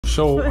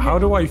So how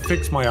do I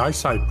fix my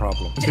eyesight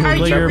problem? Are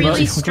you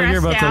really looks like you're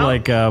about to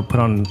like put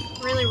on.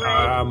 Really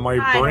right. My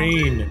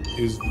brain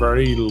is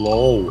very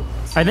low.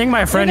 I think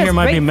my friend here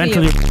might be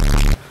mentally.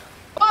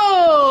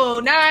 Oh,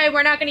 no,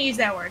 we're not gonna use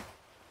that word.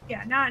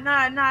 Yeah,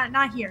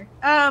 not here.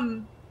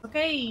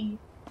 Okay.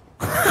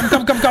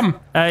 Come.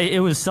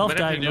 It was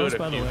self-diagnosed,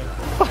 by the way.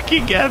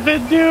 Fucking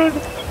Evan, dude.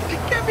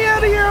 Get me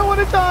out of here. I want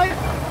to die.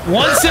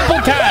 One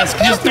simple task.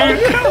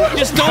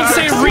 Just don't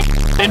say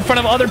in front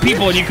of other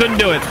people, and you couldn't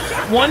do it.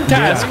 One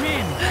task. I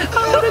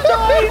want to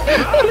die.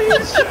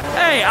 Please.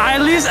 Hey,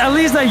 at least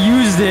I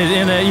used it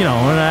in a in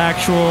an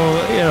actual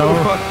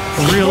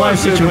real life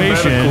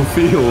situation. In the medical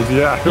field,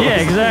 yeah.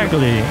 Yeah,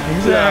 exactly.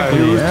 Yeah,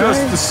 he was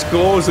just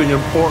disclosing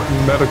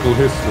important medical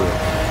history.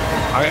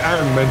 I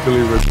am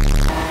mentally.